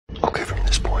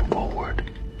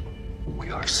We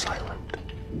are silent.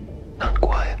 Not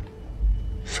quiet.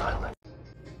 Silent.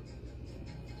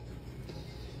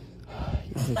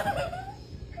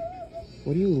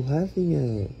 What are you laughing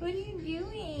at? What are you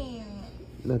doing?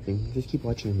 Nothing. Just keep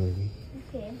watching the movie.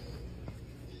 Okay.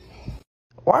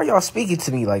 Why are y'all speaking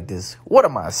to me like this? What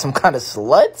am I, some kind of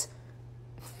slut?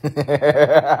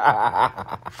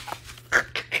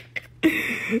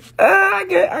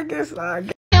 I guess.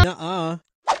 Nuh-uh.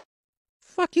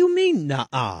 Fuck you mean,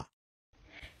 nuh-uh?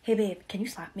 Hey babe, can you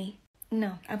slap me?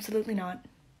 No, absolutely not.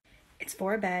 It's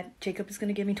for a bet. Jacob is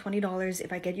gonna give me $20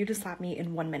 if I get you to slap me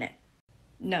in 1 minute.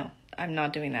 No, I'm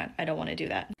not doing that. I don't want to do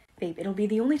that. Babe, it'll be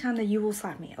the only time that you will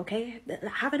slap me, okay?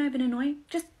 Haven't I been annoying?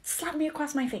 Just slap me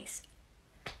across my face.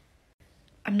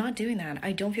 I'm not doing that.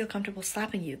 I don't feel comfortable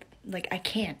slapping you. Like, I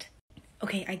can't.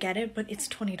 Okay, I get it, but it's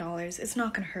 $20. It's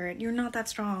not gonna hurt. You're not that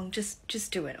strong.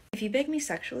 Just do it. If you beg me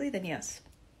sexually, then yes.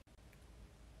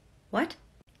 What?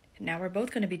 Now we're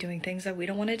both gonna be doing things that we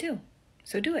don't want to do.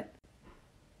 So do it.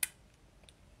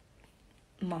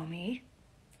 Mommy,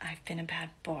 I've been a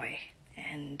bad boy,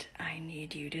 and I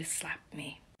need you to slap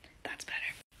me. That's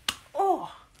better.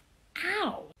 Oh!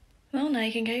 Ow! Well, now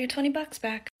you can get your $20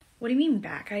 back. What do you mean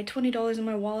back? I had $20 in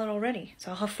my wallet already, so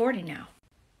I'll have 40 now.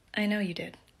 I know you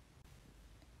did.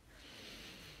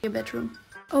 Your bedroom.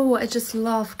 Oh, I just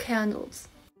love candles.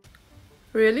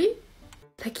 Really?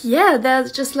 Like, yeah,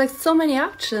 there's just like so many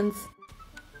options.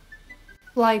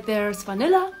 Like there's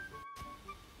vanilla.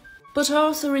 But I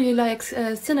also really like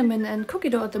cinnamon and cookie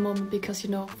dough at the moment because,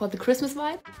 you know, for the Christmas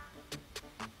vibe.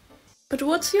 But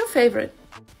what's your favorite?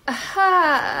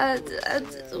 Aha!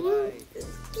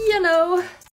 You know.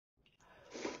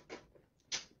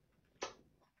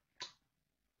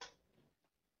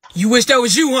 You wish that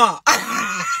was you, huh?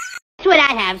 That's what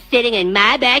I have sitting in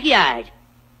my backyard.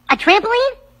 A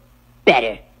trampoline?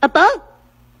 Better. A boat?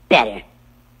 Better.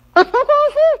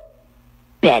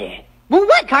 Better. Well,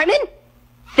 what, Cartman?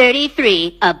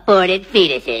 33 aborted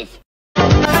fetuses.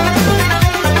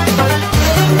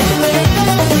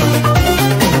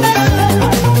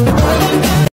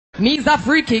 Me's a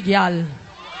freaky gal.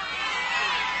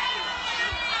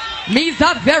 Me's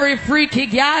a very freaky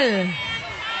gal.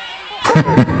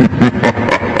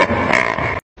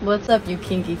 What's up, you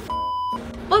kinky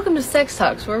Welcome to Sex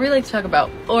Talks, where we like to talk about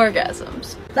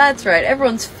orgasms. That's right,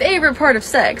 everyone's favorite part of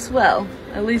sex. Well,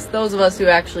 at least those of us who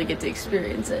actually get to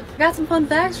experience it. I got some fun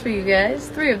facts for you guys,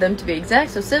 3 of them to be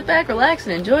exact, so sit back, relax,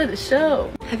 and enjoy the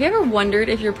show. Have you ever wondered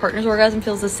if your partner's orgasm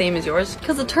feels the same as yours?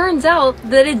 Because it turns out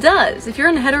that it does. If you're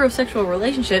in a heterosexual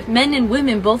relationship, men and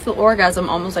women both feel orgasm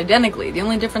almost identically. The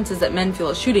only difference is that men feel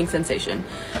a shooting sensation,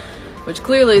 which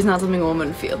clearly is not something a woman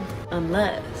would feel.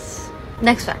 Unless...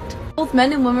 Next fact. Both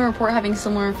men and women report having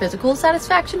similar physical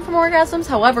satisfaction from orgasms.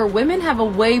 However, women have a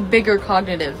way bigger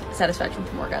cognitive satisfaction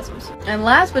from orgasms. And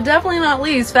last but definitely not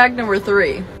least, fact number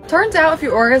 3. Turns out if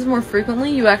you orgasm more frequently,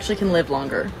 you actually can live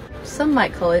longer. Some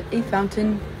might call it a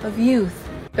fountain of youth.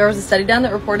 There was a study done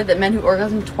that reported that men who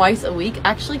orgasm twice a week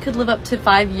actually could live up to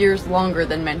 5 years longer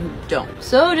than men who don't.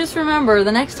 So just remember,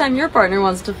 the next time your partner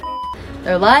wants to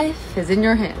their life is in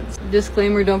your hands.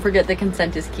 Disclaimer, don't forget that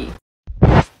consent is key.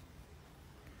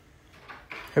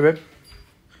 Hey, babe. I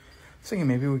was thinking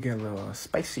maybe we get a little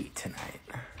spicy tonight.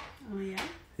 Oh, yeah?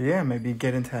 Yeah, maybe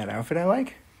get into that outfit I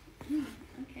like.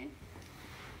 Okay.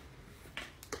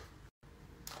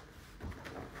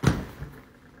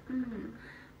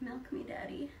 Milk me,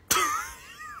 daddy.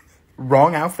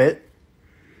 Wrong outfit.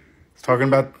 I was talking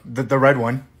about the red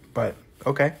one, but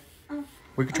okay.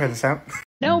 We could try this out.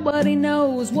 Nobody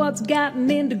knows what's gotten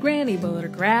into Granny, but her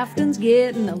crafting's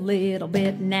getting a little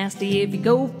bit nasty. If you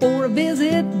go for a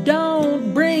visit,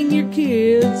 don't bring your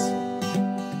kids,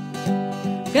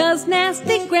 'cause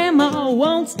nasty grandma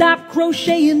won't stop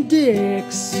crocheting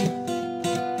dicks.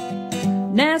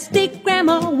 Nasty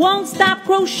grandma won't stop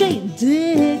crocheting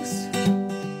dicks.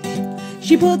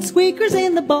 She puts squeakers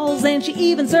in the balls and she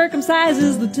even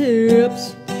circumcises the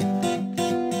tips.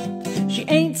 She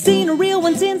ain't seen a real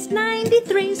one since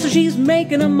 '93, so she's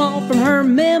making them all from her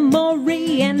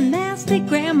memory. And nasty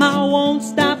grandma won't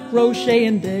stop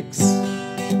crocheting dicks.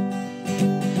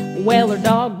 Well, her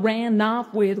dog ran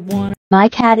off with one. My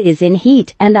cat is in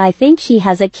heat, and I think she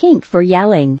has a kink for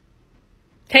yelling.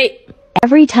 Hey!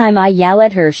 Every time I yell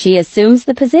at her, she assumes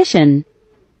the position.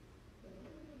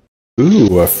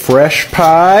 Ooh, a fresh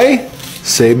pie?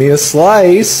 Save me a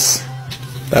slice.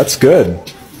 That's good.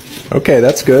 Okay,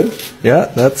 that's good. Yeah,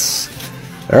 that's...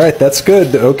 Alright, that's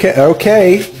good. Okay.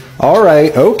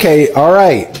 Alright, okay,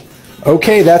 alright.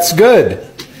 Okay, that's good.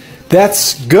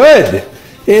 That's good!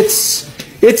 It's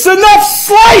enough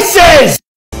slices!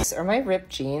 Are my ripped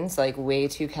jeans like way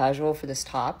too casual for this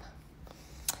top?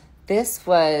 This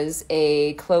was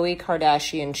a Khloe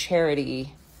Kardashian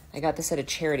charity. I got this at a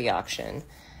charity auction.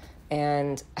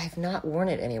 And I've not worn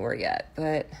it anywhere yet,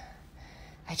 but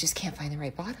I just can't find the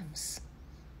right bottoms.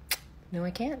 No,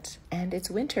 I can't. And it's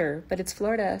winter, but it's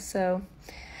Florida, so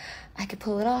I could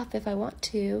pull it off if I want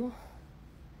to.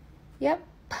 Yep.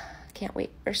 Can't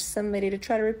wait for somebody to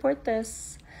try to report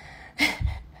this.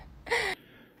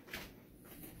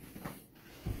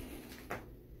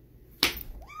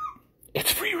 It's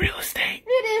free real estate.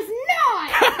 It is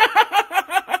not!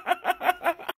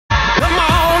 Come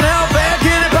on, how bad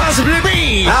can it possibly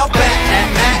be? How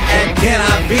bad can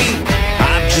I be?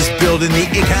 I'm just building the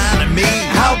economy.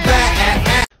 How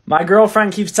bad? My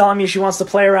girlfriend keeps telling me she wants to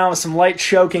play around with some light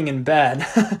choking in bed.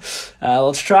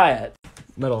 Let's try it.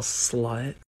 Little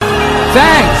slut.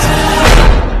 Thanks!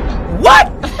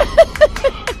 What?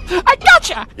 I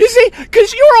gotcha! You see,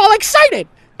 because you were all excited,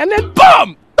 and then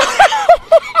boom!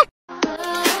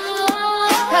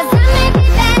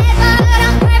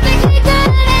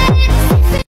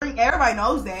 Everybody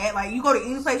knows that. Like, you go to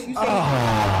any place, you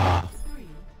say...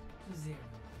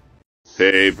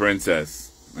 Hey,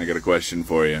 princess. I got a question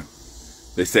for you.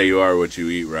 They say you are what you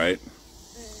eat, right?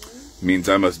 Means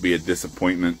I must be a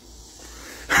disappointment.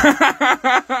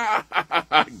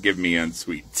 Give me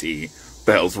unsweet tea. What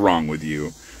the hell's wrong with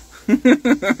you?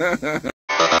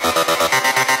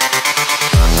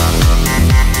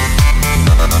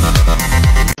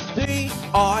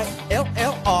 D-I-L-L-I-G-A-M,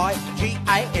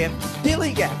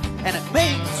 Dilligan, and it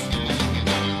means,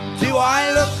 do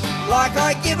I look like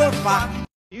I give a fuck?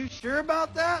 You sure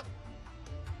about that?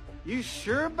 You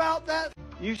sure about that?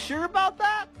 You sure about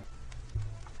that?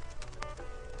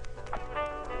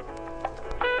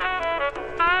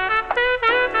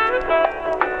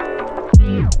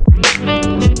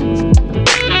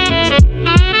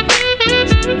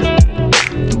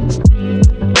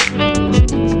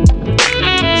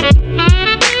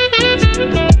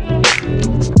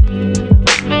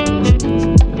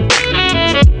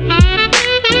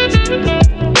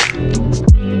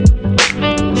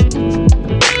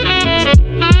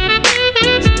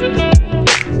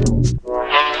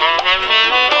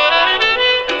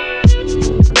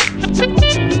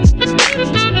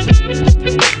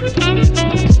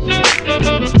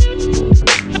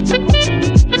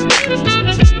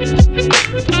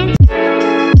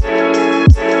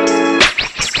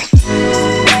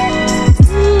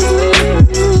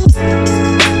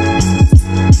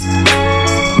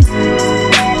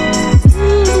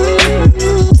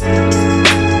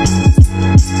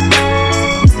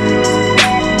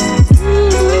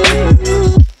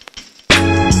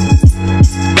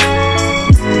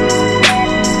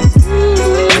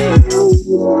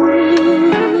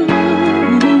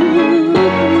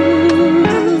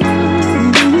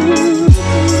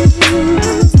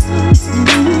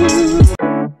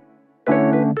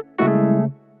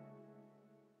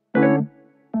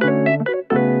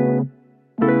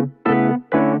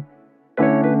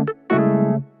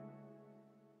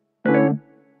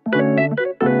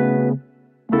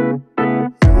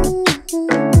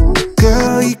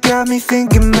 Girl, you got me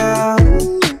thinking about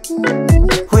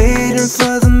waiting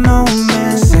for the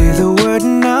moment. Say the word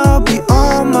and I'll be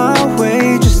on my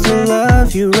way just to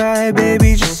love you right,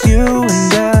 baby, just you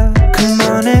and I. Come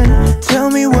on and tell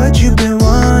me what you've been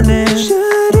wanting.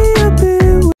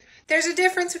 There's a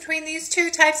difference between these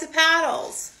two types of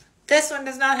paddles. This one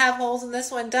does not have holes and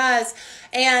this one does.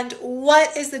 And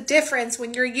what is the difference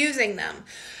when you're using them?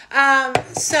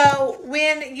 So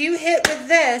when you hit with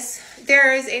this,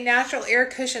 there is a natural air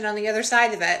cushion on the other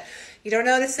side of it. You don't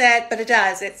notice it, but it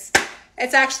does. It's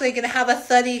actually going to have a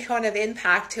thuddy kind of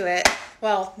impact to it.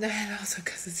 Well, and also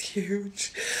because it's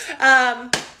huge.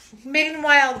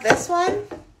 Meanwhile, this one,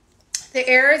 the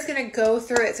air is going to go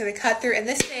through it. It's going to cut through, and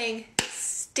this thing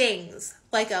stings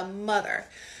like a mother.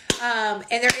 And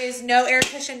there is no air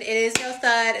cushion, it is no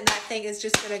thud, and that thing is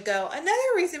just going to go. Another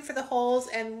reason for the holes,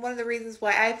 and one of the reasons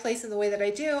why I place them the way that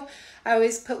I do, I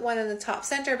always put one in the top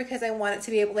center because I want it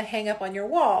to be able to hang up on your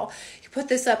wall. You put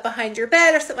this up behind your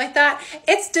bed or something like that,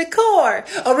 it's decor,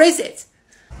 or is it?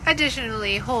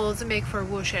 Additionally, holes make for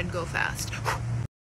whoosh and go fast.